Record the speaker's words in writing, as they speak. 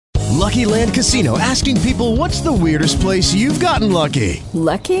Lucky Land Casino, asking people, what's the weirdest place you've gotten lucky?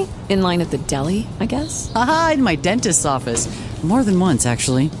 Lucky? In line at the deli, I guess? Aha, in my dentist's office. More than once,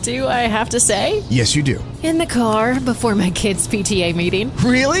 actually. Do I have to say? Yes, you do. In the car before my kids' PTA meeting.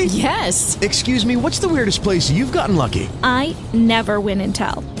 Really? Yes. Excuse me, what's the weirdest place you've gotten lucky? I never win and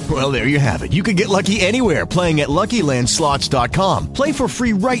tell. Well, there you have it. You can get lucky anywhere, playing at LuckyLandSlots.com. Play for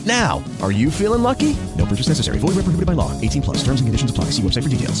free right now. Are you feeling lucky? No purchase necessary. Void where prohibited by law. 18 plus. Terms and conditions apply. See website for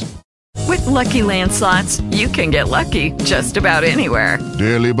details. With Lucky Land Slots, you can get lucky just about anywhere.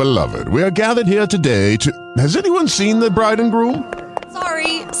 Dearly beloved, we are gathered here today to... Has anyone seen the bride and groom?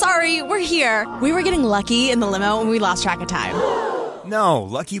 Sorry, we're here. We were getting lucky in the limo and we lost track of time. No,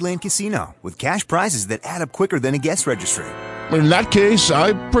 Lucky Land Casino, with cash prizes that add up quicker than a guest registry. In that case,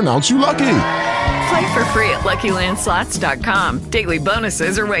 I pronounce you lucky. Play for free at LuckyLandSlots.com. Daily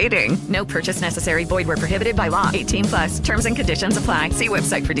bonuses are waiting. No purchase necessary. Void where prohibited by law. 18 plus. Terms and conditions apply. See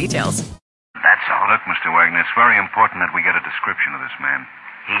website for details. That's all. Look, Mr. Wagner, it's very important that we get a description of this man.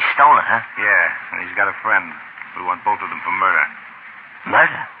 He stole it, huh? Yeah, and he's got a friend. We want both of them for murder.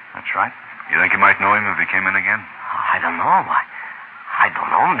 Murder? That's right. You think you might know him if he came in again? I don't know. I don't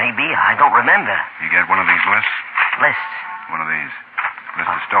know. Maybe. I don't remember. You get one of these lists? Lists? One of these. List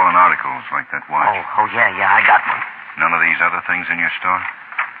of stolen articles, like that watch. Oh, yeah, I got one. None of these other things in your store?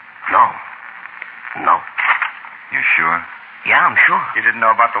 No. You sure? Yeah, I'm sure. You didn't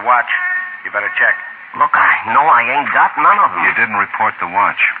know about the watch. You better check. Look, I know I ain't got none of them. You didn't report the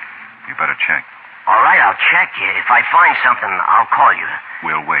watch. You better check. All right, I'll check. If I find something, I'll call you.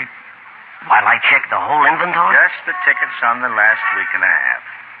 We'll wait. While I check the whole inventory? Just the tickets on the last week and a half.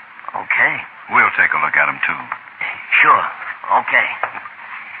 Okay. We'll take a look at them, too. Sure. Okay.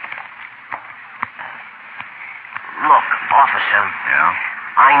 Look, officer. Yeah?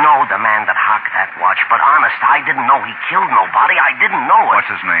 I know the man that hocked that watch, but honest, I didn't know he killed nobody. I didn't know it. What's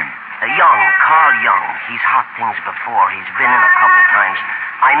his name? Carl Young. He's hocked things before. He's been in a couple times.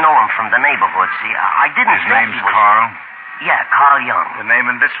 I know him from the neighborhood. See, I didn't His think name's he was... Carl? Yeah, Carl Young. The name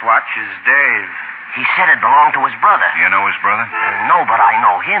in this watch is Dave. He said it belonged to his brother. You know his brother? No, but I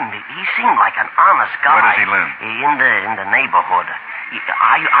know him. He seemed like an honest guy. Where does he live? In the neighborhood.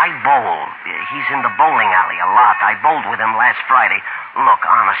 I bowl. He's in the bowling alley a lot. I bowled with him last Friday. Look,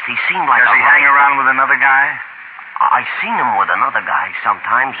 honest, he seemed like Does he hang around with another guy? I seen him with another guy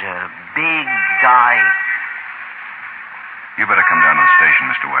sometimes. A big guy. You better come down to the station,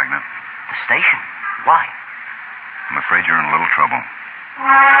 Mr. Wagner. The station? Why? I'm afraid you're in a little trouble.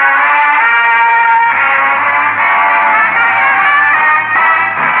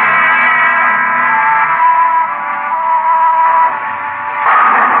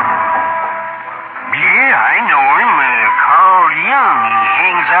 Yeah, I know him. Carl Young. He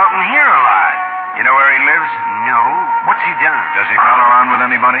hangs out in here a lot. You know where he lives? No. What's he done? Does he pal around with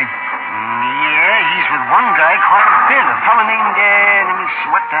anybody? Yeah, he's with one guy quite a bit. A fellow named, let me see,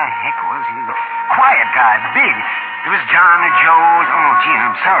 what the heck was he? Quiet guy, big. It was John or Joe. Oh, gee,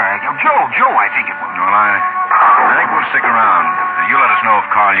 I'm sorry. Joe, I think it was. Well, I think we'll stick around. You let us know if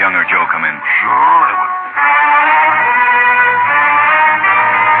Carl Young or Joe come in. Sure, I will.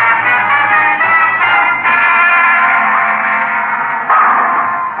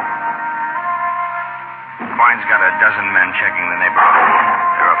 Quine's got a dozen men checking the neighborhood.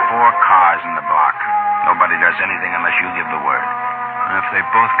 There are 4 cars in the block. Nobody does anything unless you give the word. And if they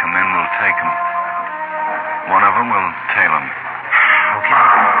both come in, we'll take them. One of them will tail them. Okay.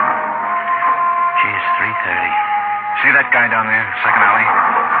 Gee, it's 3:30. See that guy down there, second alley?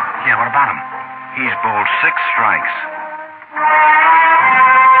 Yeah, what about him? He's bowled 6 strikes.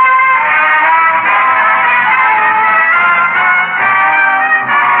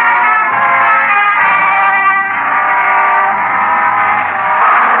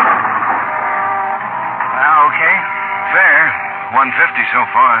 Okay. Fair. 150 so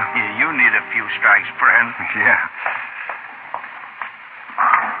far. Yeah, you need a few strikes, friend. Yeah.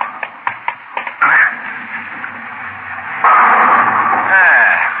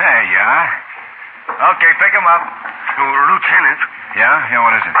 There you are. Okay, pick him up. Lieutenant. Yeah,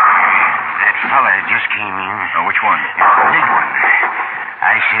 what is it? That fella just came in. Oh, which one? The big one.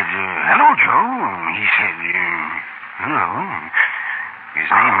 I said, hello, Joe. He said, hello. His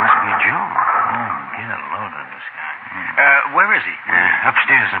name must be Joe. Oh, get a load of this guy. Where is he?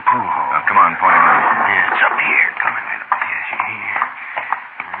 Upstairs in the pool hall. Oh, come on, point him out. Yeah, it's up here. Coming right up here. See here.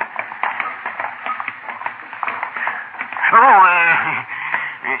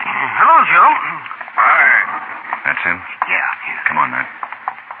 Hello, Joe. Hi. That's him? Yeah. Come on, Matt.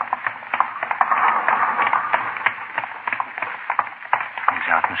 He's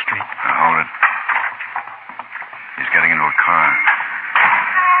out in the street. Now, hold it. He's getting into a car.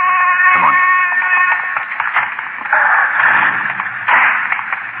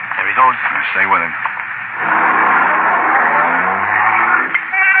 Stay with him.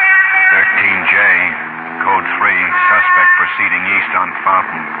 13J, code 3, suspect proceeding east on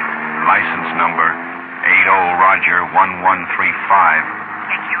Fountain. License number 80 Roger 1135.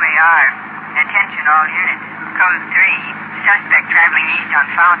 KQAR. Attention all units. Code 3, suspect traveling east on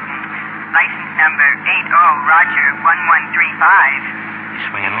Fountain. License number 80 Roger 1135. He's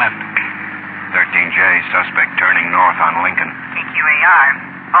swinging left. 13J, suspect turning north on Lincoln.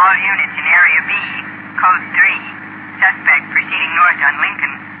 KQAR. All units in Area B. Code 3. Suspect proceeding north on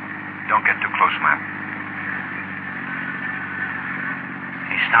Lincoln. Don't get too close, ma'am.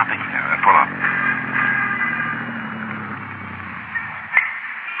 He's stopping. Yeah, pull up.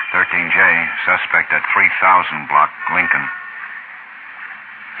 13J, suspect at 3000 block, Lincoln.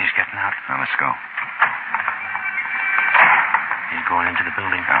 He's getting out. Now, let's go. He's going into the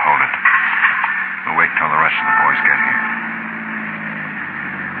building. Now, hold it. We'll wait till the rest of the boys get here.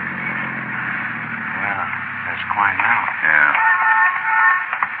 Well, there's Quine now. Yeah.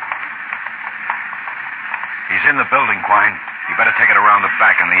 He's in the building, Quine. You better take it around the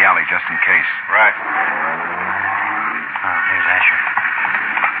back in the alley just in case. Right. Oh, here's Asher.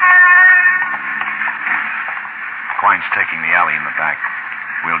 Quine's taking the alley in the back.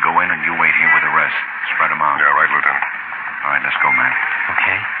 We'll go in and you wait here with the rest. Spread them out. Yeah, right, Lieutenant. All right, let's go, man.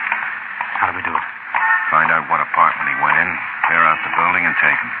 Okay. How do we do it? Find out what apartment he went in, clear out the building, and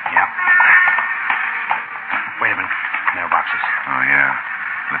take him. Yeah. Wait a minute. Mailboxes. Oh, yeah.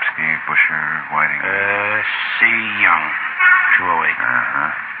 Lipsky, Busher, Whiting. C. Young. 208.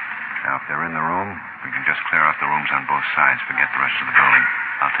 Uh-huh. Now, if they're in the room, we can just clear out the rooms on both sides. Forget the rest of the building.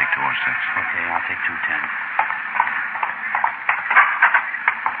 I'll take 206. Okay, I'll take 210.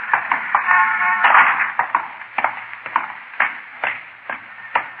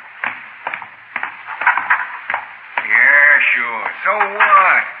 So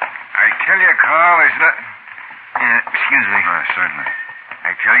what? I tell you, Carl, there's not... excuse me. Certainly.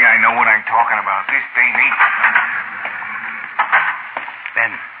 I tell you, I know what I'm talking about. This ain't easy.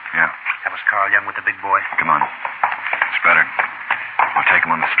 Ben. Yeah? That was Carl Young with the big boy. Come on. It's better. We'll take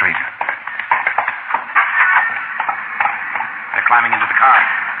him on the street. They're climbing into the car.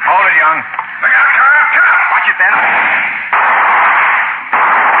 Hold it, Young. Look out, Carl. Come on. Watch it, Ben.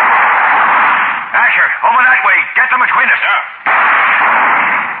 Asher, over that way. Get them between us. Yeah.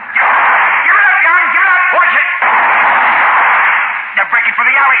 Give it up, Young. Give it up. Watch it. They're breaking for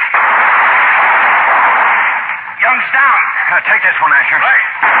the alley. Young's down. Take this one, Asher. Right.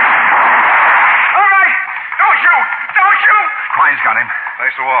 All right. Don't shoot. Don't shoot. Quine's got him.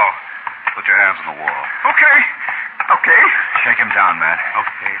 Face the wall. Put your hands on the wall. Okay. Okay. Shake him down, Matt.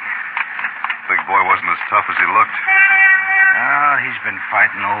 Okay. Big boy wasn't as tough as he looked. Oh, he's been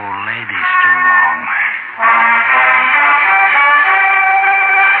fighting old ladies too long.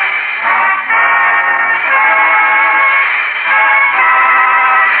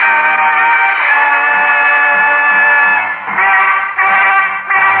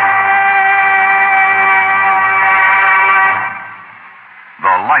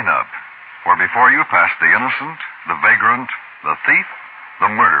 The lineup, where before you passed the innocent, the vagrant, the thief, the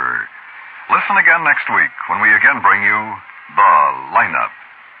murderer. Listen again next week when we again bring you The Lineup.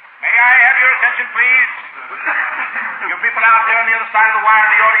 May I have your attention, please? You people out there on the other side of the wire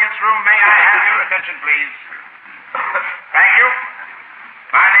in the audience room, may I have your attention, please? Thank you.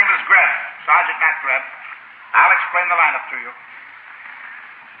 My name is Greb, Sergeant Matt Greb. I'll explain the lineup to you.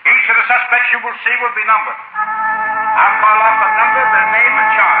 Each of the suspects you will see will be numbered. I'll call off a number, their name, and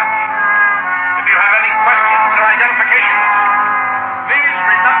charge. If you have any questions or identifications, please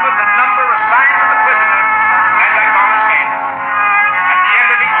remember the number assigned to the prisoner as I call his name. At the end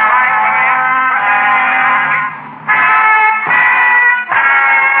of each line, when I ask you questions,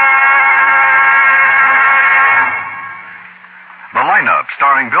 The Lineup,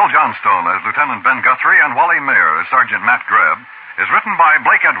 starring Bill Johnstone as Lieutenant Ben Guthrie and Wally Mayer as Sergeant Matt Greb, is written by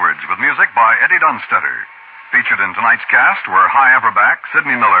Blake Edwards with music by Eddie Dunstetter. Featured in tonight's cast were Hy Averback,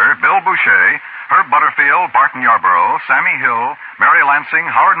 Sidney Miller, Bill Boucher, Herb Butterfield, Barton Yarborough, Sammy Hill, Mary Lansing,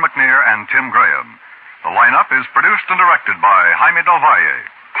 Howard McNear, and Tim Graham. The Lineup is produced and directed by Jaime Del Valle.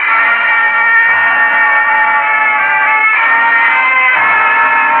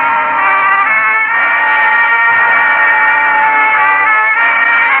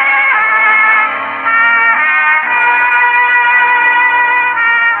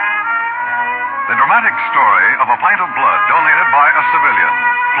 The dramatic story of a pint of blood donated by a civilian,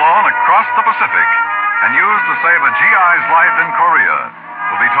 flown across the Pacific, and used to save a GI's life in Korea,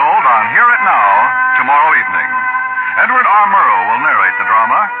 will be told on Hear It Now tomorrow evening. Edward R. Murrow will narrate the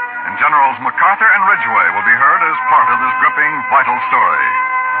drama, and Generals MacArthur and Ridgway will be heard as part of this gripping, vital story.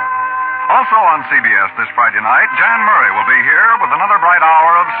 Also on CBS this Friday night, Jan Murray will be here with another bright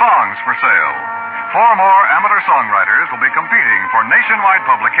hour of Songs for Sale. 4 more amateur songwriters will be competing for nationwide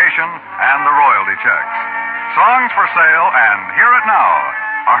publication and the royalty checks. Songs for Sale and Hear It Now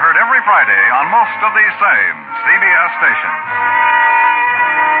are heard every Friday on most of these same CBS stations.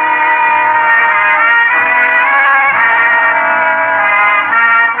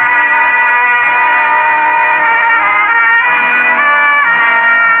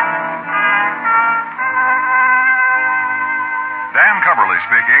 Dan Cubberly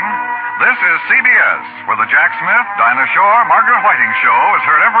speaking. This is CBS, where the Jack Smith, Dinah Shore, Margaret Whiting Show is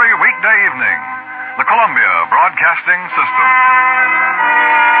heard every weekday evening. The Columbia Broadcasting System.